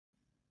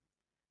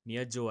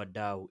Niajo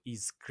Wadau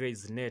is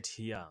CrazyNet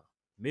here.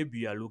 Maybe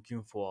you are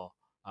looking for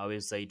a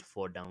website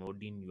for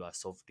downloading your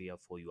software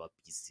for your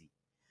PC.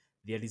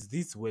 There is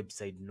this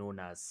website known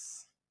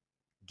as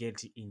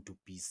Get Into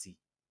PC.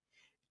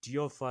 It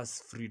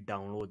offers free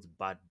downloads,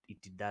 but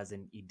it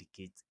doesn't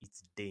indicate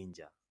its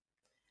danger.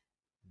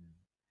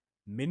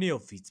 Many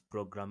of its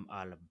programs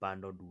are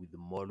bundled with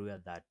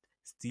malware that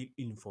steal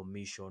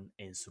information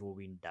and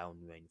slowing down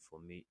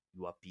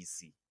your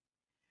PC.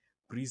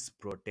 Please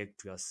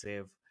protect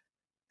yourself,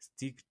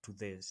 stick to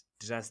the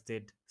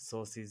trusted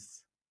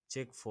sources,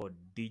 check for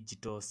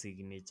digital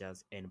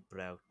signatures, and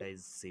prioritize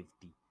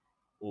safety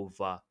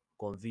over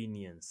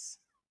convenience.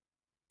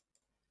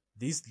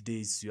 These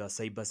days, your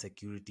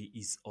cybersecurity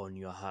is on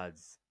your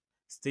hands.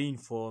 Stay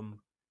informed,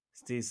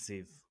 stay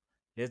safe.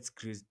 Let's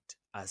create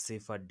a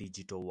safer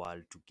digital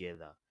world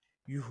together.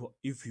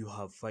 If you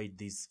have found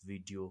this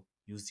video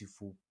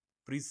useful,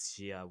 please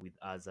share with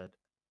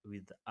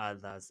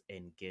others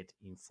and get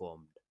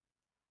informed.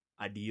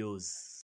 Adios.